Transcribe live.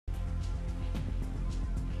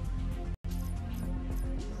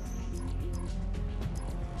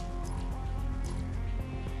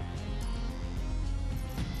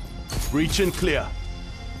Breach and clear.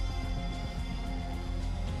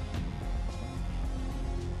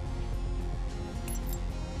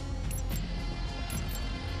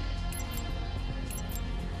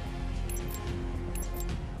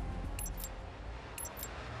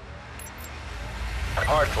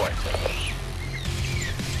 Hardpoint.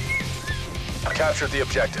 Captured the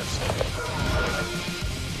objectives.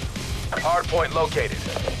 Hardpoint located.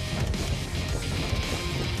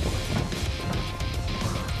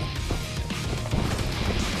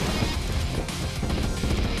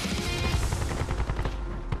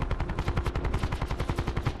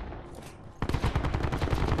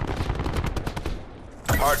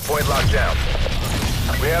 Hardpoint locked down.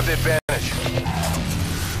 We have the advantage.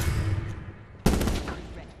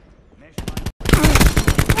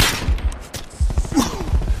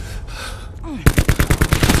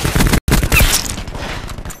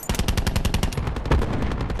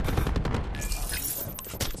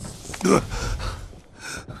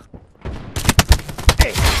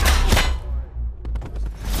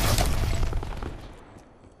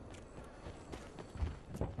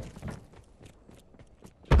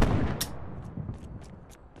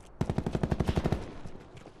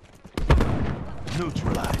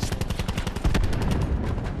 Neutralized.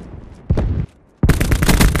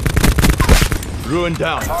 Ruin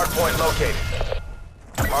down. Hardpoint located.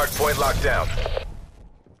 Hardpoint locked down.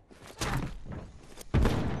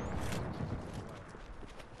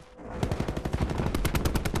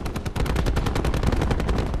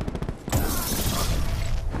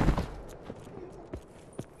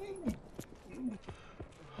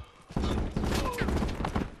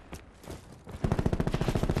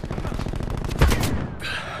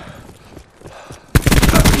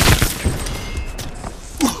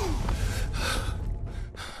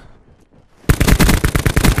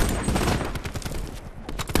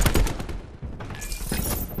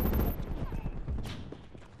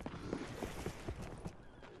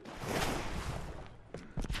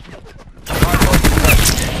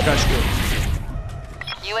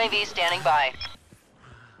 UAV standing by.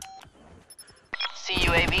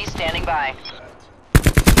 CUAV standing by.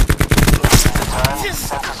 Return,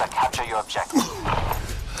 sensors are capture your objective.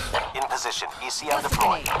 In position, ECM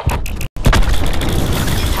deployed.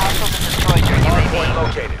 Hostiles have destroyed your Hardpoint UAV.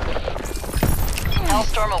 located.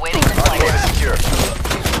 Hellstorm awaiting Hardpoint is deployment. secure.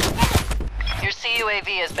 Your CUAV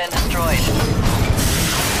has been destroyed.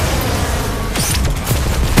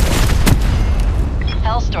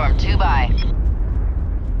 Hellstorm 2 by.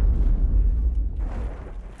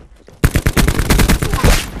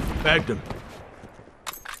 Bagged him.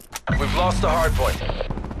 We've lost the hardpoint.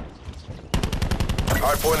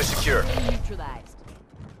 Hardpoint is secure. Neutralized.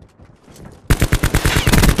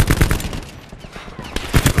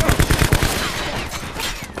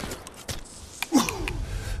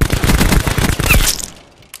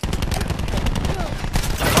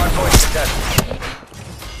 Hardpoint contested.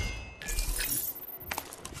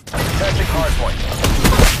 Contesting hardpoint.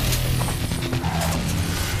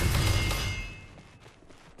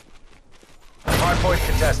 Hardpoint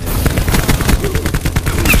contested.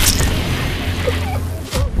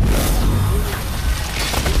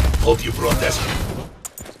 Hope you brought this.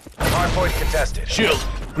 Hardpoint contested. Shield.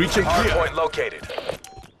 Breach and clear. Hardpoint located.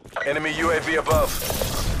 Enemy UAV above.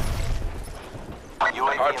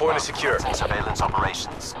 UAV Hardpoint is secure. and surveillance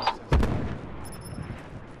operations.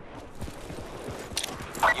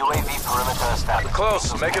 UAV perimeter established.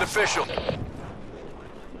 Close. Make it official.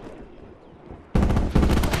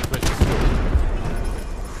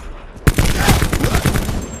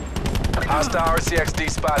 Hostile RCXD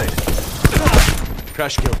spotted.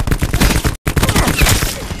 Crash kill.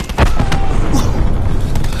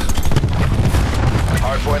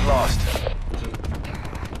 Hardpoint lost.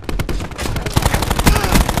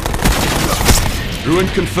 Ruin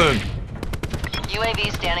confirmed.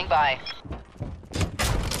 UAV standing by.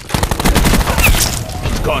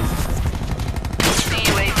 It's gone.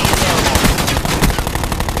 CUAV available.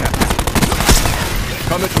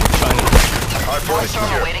 Coming from China. Hardpoint is Hellstorm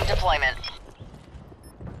secure. awaiting deployment.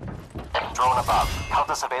 Drone above.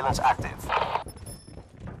 Counter surveillance active.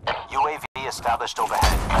 UAV established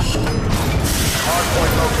overhead.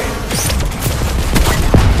 Hardpoint located.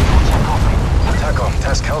 TACOM,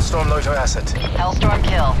 task Hellstorm Loadout asset. Hellstorm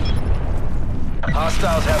kill.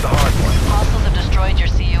 Hostiles have the hardpoint. Hostiles have destroyed your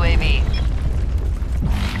CUAV.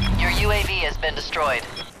 Your UAV has been destroyed.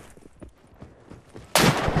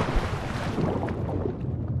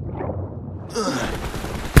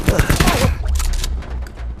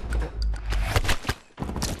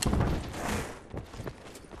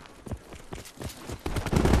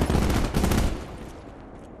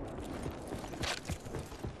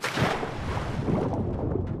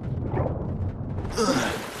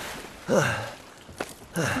 Can't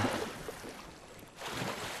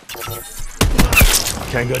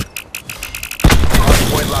good.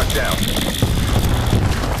 Hardpoint locked down.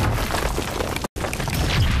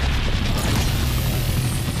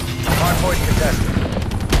 Hardpoint contested.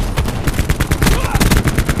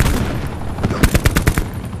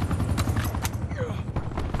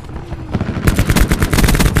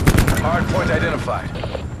 Hardpoint identified.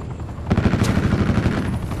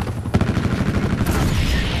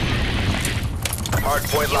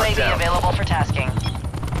 Hardpoint locked UAV down. available for tasking.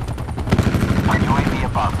 UAV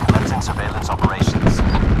above, commencing surveillance operations.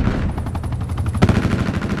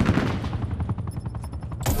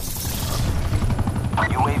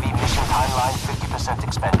 UAV mission timeline 50%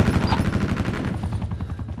 expended.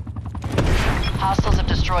 Hostiles have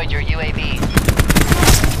destroyed your UAV.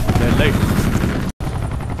 They're late.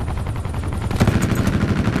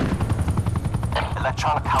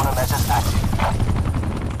 Electronic countermeasures active.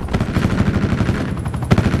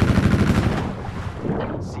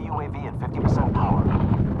 CUAV at 50% power.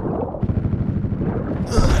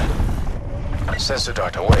 Sensor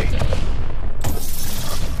dart away.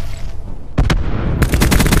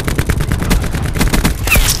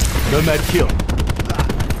 Nomad kill.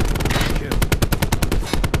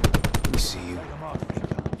 We see you.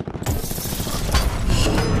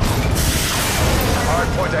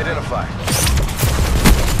 Hardpoint identified.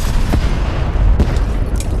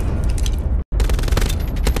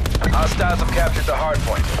 Hostiles have captured the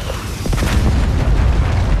hardpoint.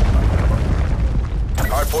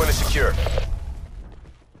 Hardpoint is secure.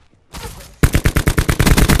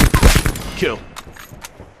 Kill.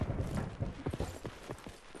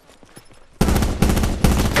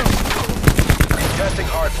 Testing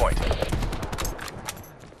hardpoint.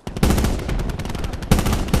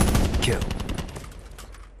 Kill.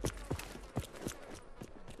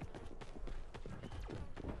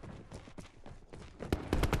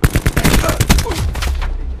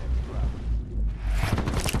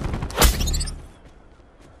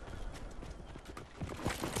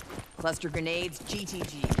 Cluster grenades,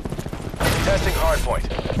 GTG. Testing hardpoint.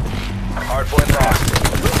 Hardpoint lost.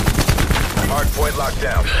 Hardpoint locked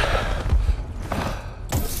down.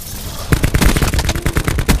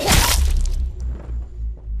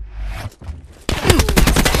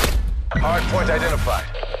 Hardpoint identified.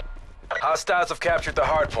 Hostiles have captured the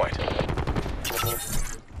hardpoint.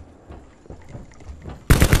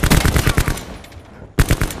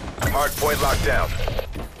 Hardpoint locked down.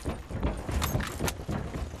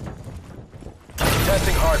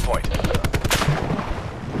 Testing hardpoint.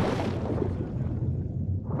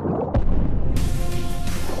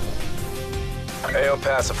 AO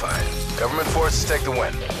pacified. Government forces take the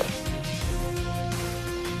win.